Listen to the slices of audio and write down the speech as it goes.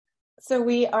So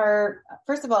we are,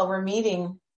 first of all, we're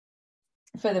meeting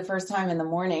for the first time in the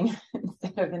morning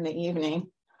instead of in the evening.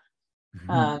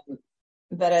 Mm-hmm.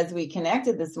 But as we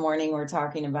connected this morning, we're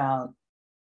talking about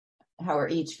how we're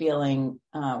each feeling.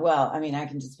 I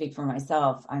can just speak for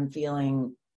myself. I'm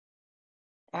feeling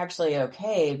actually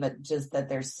okay, but just that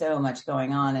there's so much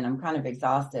going on and I'm kind of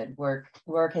exhausted.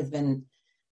 Work has been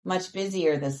much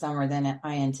busier this summer than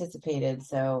I anticipated.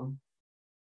 So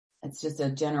it's just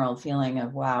a general feeling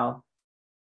of, wow,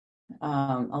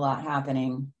 a lot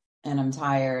happening and I'm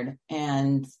tired.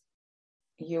 And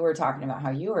you were talking about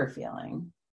how you were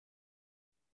feeling.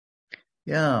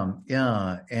 Yeah.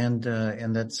 And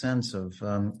that sense of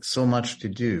so much to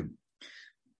do.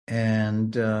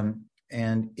 And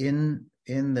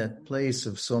in that place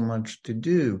of so much to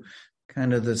do,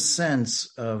 kind of the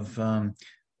sense of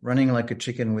running like a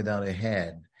chicken without a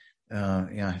head. I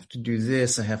have to do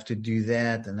this, I have to do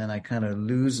that, and then I kind of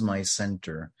lose my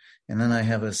center. And then I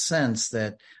have a sense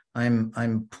that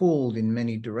I'm pulled in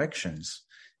many directions.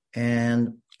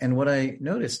 And what I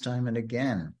notice time and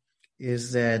again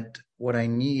is that what I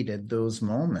need at those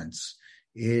moments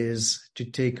is to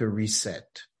take a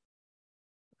reset,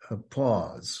 a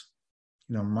pause,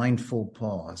 mindful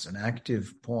pause, an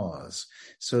active pause,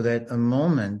 so that a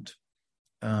moment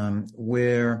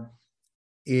where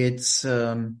it's,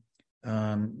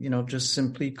 just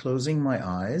simply closing my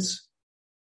eyes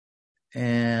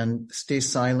and stay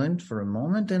silent for a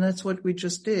moment. And that's what we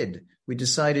just did. We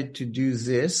decided to do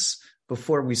this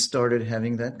before we started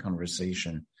having that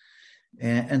conversation.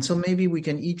 And so maybe we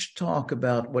can each talk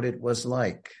about what it was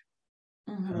like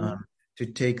to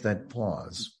take that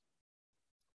pause.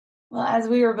 Well, as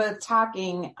we were both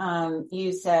talking,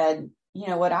 you said,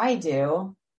 what I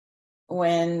do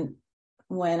when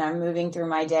I'm moving through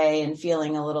my day and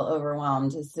feeling a little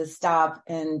overwhelmed is to stop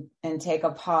and take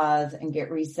a pause and get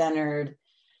recentered.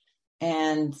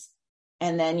 And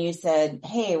then you said,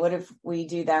 hey, what if we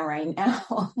do that right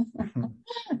now?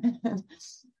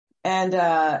 And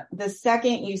the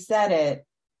second you said it,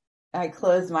 I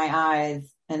closed my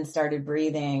eyes and started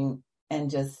breathing and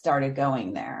just started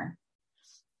going there.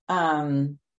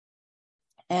 And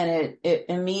it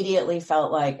immediately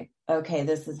felt like, okay,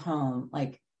 this is home.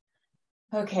 Like,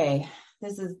 okay,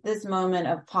 this is this moment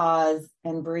of pause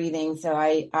and breathing. So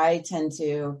I tend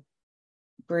to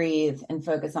breathe and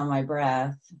focus on my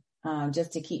breath,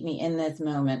 just to keep me in this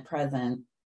moment present.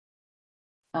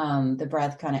 The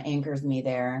breath kind of anchors me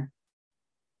there.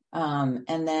 And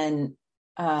then,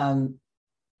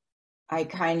 I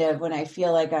kind of, when I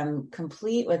feel like I'm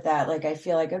complete with that, like I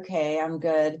feel like, okay, I'm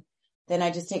good. Then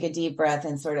I just take a deep breath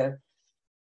and sort of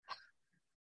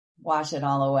wash it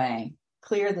all away,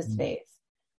 clear the space.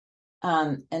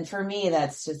 And for me,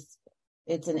 that's just,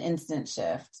 it's an instant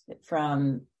shift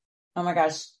from, oh my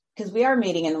gosh, because we are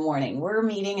meeting in the morning. We're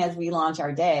meeting as we launch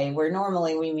our day, where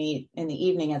normally we meet in the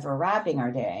evening as we're wrapping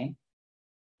our day.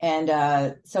 And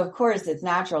so, of course, it's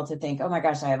natural to think, oh my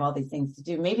gosh, I have all these things to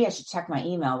do. Maybe I should check my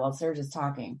email while Serge is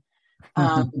talking.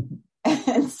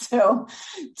 And so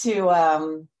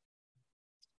to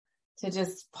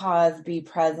just pause, be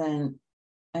present,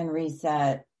 and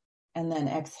reset, and then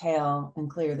exhale and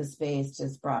clear the space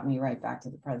just brought me right back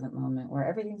to the present moment where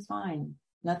everything's fine.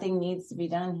 Nothing needs to be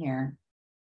done here.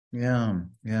 Yeah.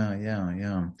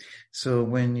 So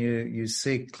when you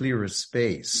say clear a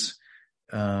space,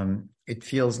 it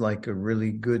feels like a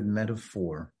really good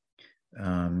metaphor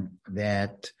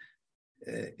that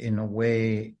in a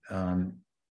way,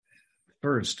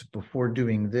 first, before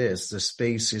doing this, the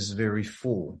space is very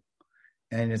full.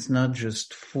 And it's not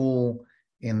just full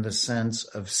in the sense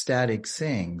of static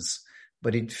things,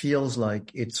 but it feels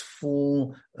like it's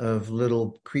full of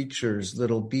little creatures,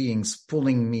 little beings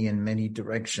pulling me in many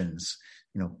directions,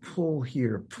 pull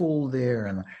here, pull there.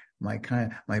 And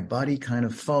my body kind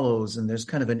of follows, and there's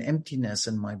kind of an emptiness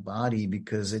in my body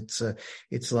because it's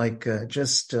like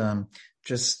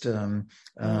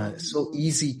so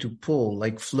easy to pull,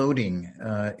 like floating,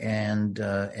 and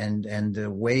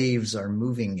the waves are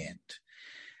moving it.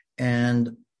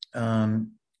 And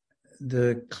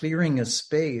the clearing of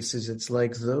space it's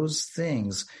like those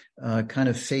things kind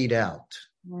of fade out.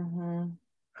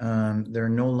 They're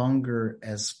no longer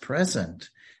as present.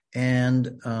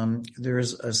 And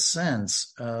there's a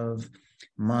sense of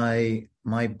my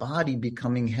body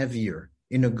becoming heavier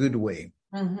in a good way.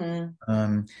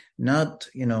 Not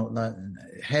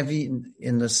heavy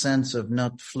in the sense of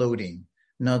not floating,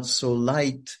 not so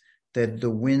light that the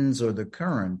winds or the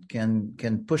current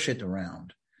can push it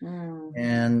around.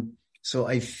 And so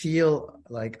I feel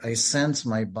like I sense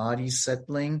my body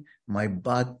settling, my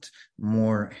butt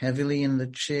more heavily in the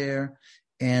chair,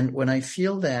 And when I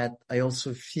feel that, I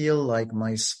also feel like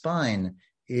my spine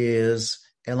is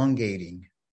elongating.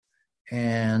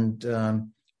 And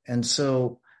when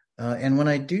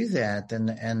I do that,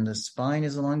 and the spine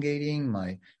is elongating,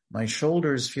 my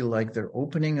shoulders feel like they're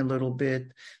opening a little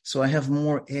bit. So I have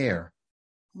more air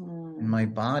in my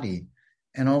body.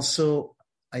 And also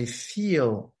I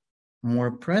feel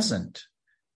more present.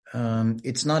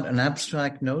 It's not an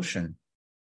abstract notion,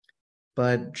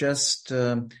 but just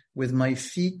with my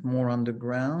feet more on the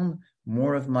ground,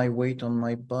 more of my weight on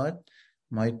my butt,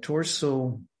 my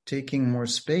torso taking more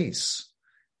space.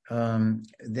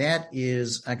 That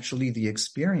is actually the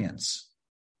experience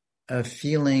of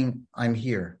feeling I'm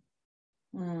here.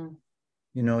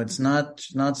 It's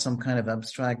not some kind of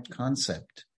abstract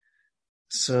concept.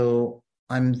 So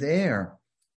I'm there.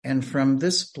 And from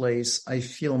this place, I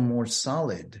feel more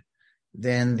solid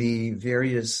than the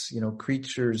various,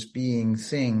 creatures, being,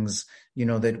 things,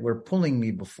 that were pulling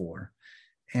me before.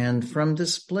 And from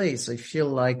this place, I feel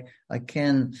like I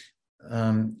can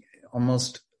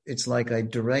almost, it's like I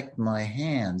direct my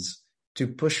hands to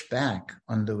push back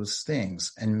on those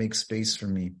things and make space for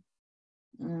me.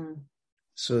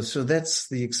 So that's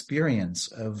the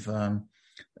experience of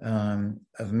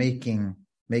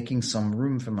making some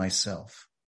room for myself.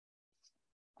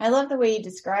 I love the way you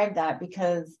describe that,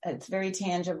 because it's very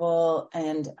tangible,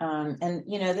 and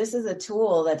this is a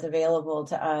tool that's available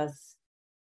to us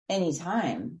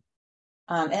anytime.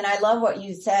 And I love what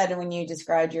you said when you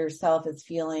described yourself as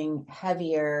feeling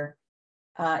heavier.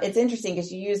 It's interesting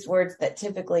because you used words that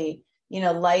typically,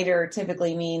 lighter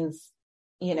typically means,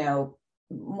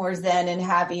 more zen and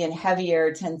happy, and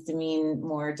heavier tends to mean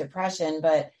more depression.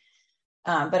 But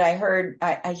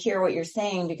I hear what you're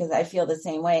saying, because I feel the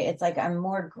same way. It's like I'm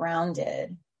more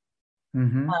grounded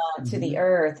to the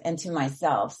earth and to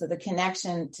myself. So the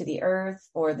connection to the earth,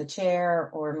 or the chair,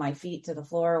 or my feet to the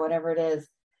floor, or whatever it is.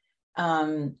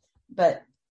 But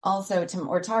also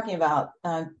we're talking about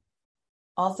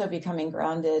also becoming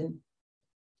grounded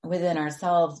within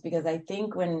ourselves, because I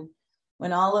think when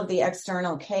all of the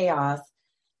external chaos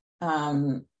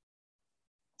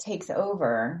takes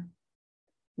over,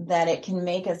 that it can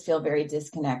make us feel very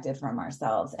disconnected from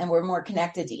ourselves, and we're more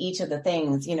connected to each of the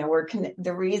things.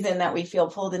 The reason that we feel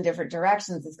pulled in different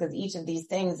directions is because each of these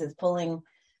things is pulling,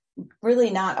 really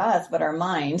not us, but our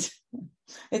mind.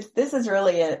 This is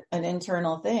really an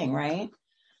internal thing, right?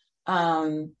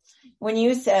 When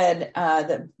you said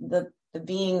the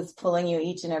beings pulling you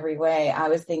each and every way, I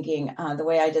was thinking the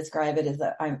way I describe it is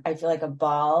that I feel like a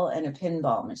ball in a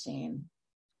pinball machine.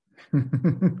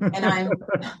 And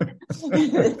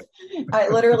I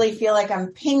literally feel like I'm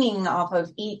pinging off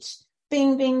of each,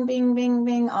 bing, bing, bing, bing,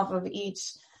 bing, off of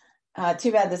each.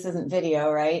 Too bad this isn't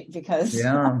video, right? Because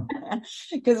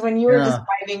when you were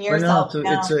describing yourself,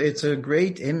 it's a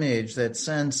great image. That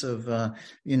sense of that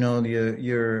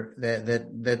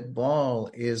ball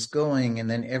is going, and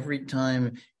then every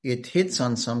time it hits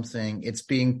on something, it's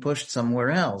being pushed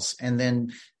somewhere else, and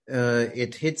then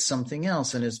it hits something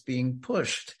else and is being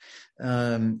pushed.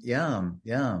 And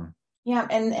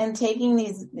taking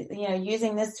these,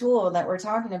 using this tool that we're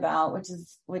talking about, which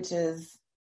is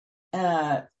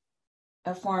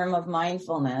a form of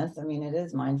mindfulness. I mean, it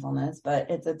is mindfulness,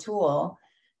 but it's a tool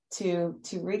to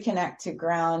reconnect to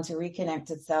ground, to reconnect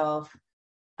to self.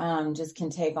 Just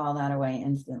can take all that away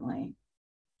instantly.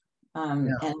 And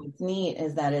what's neat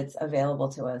is that it's available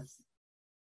to us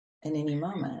in any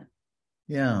moment.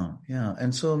 Yeah.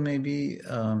 And so maybe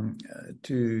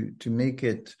to make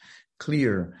it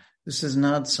clear, this is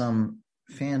not some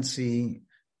fancy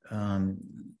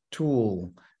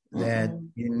tool that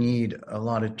you need a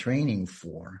lot of training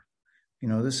for.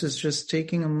 This is just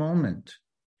taking a moment,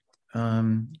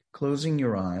 closing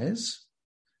your eyes,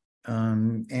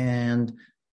 and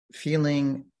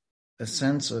feeling a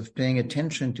sense of paying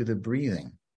attention to the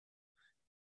breathing.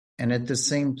 And at the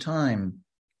same time,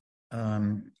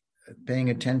 paying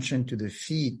attention to the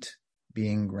feet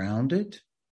being grounded,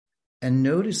 and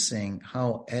noticing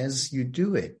how, as you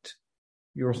do it,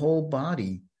 your whole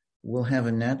body will have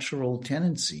a natural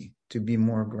tendency to be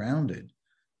more grounded,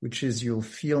 which is you'll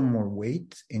feel more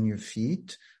weight in your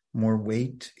feet, more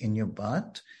weight in your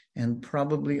butt, and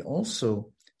probably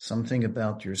also something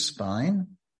about your spine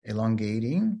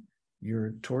elongating,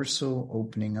 your torso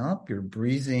opening up, your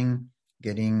breathing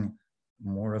getting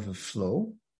more of a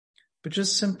flow, but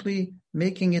just simply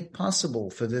making it possible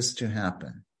for this to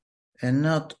happen and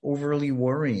not overly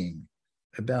worrying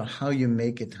about how you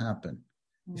make it happen.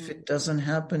 If it doesn't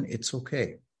happen, it's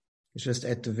okay. It's just,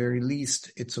 at the very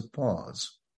least, it's a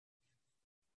pause.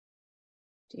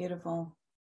 Beautiful.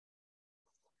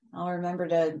 I'll remember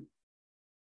to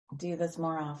do this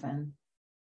more often.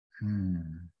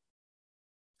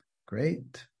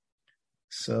 Great.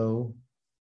 So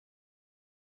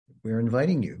we're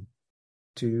inviting you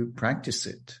to practice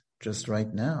it just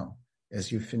right now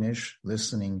as you finish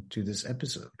listening to this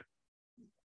episode.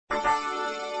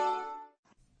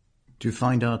 To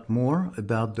find out more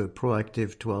about the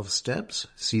Proactive 12 Steps,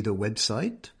 see the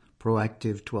website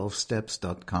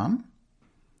proactive12steps.com.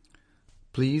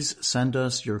 Please send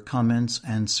us your comments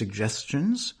and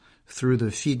suggestions through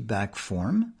the feedback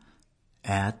form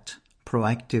at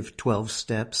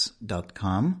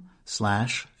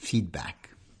proactive12steps.com/feedback.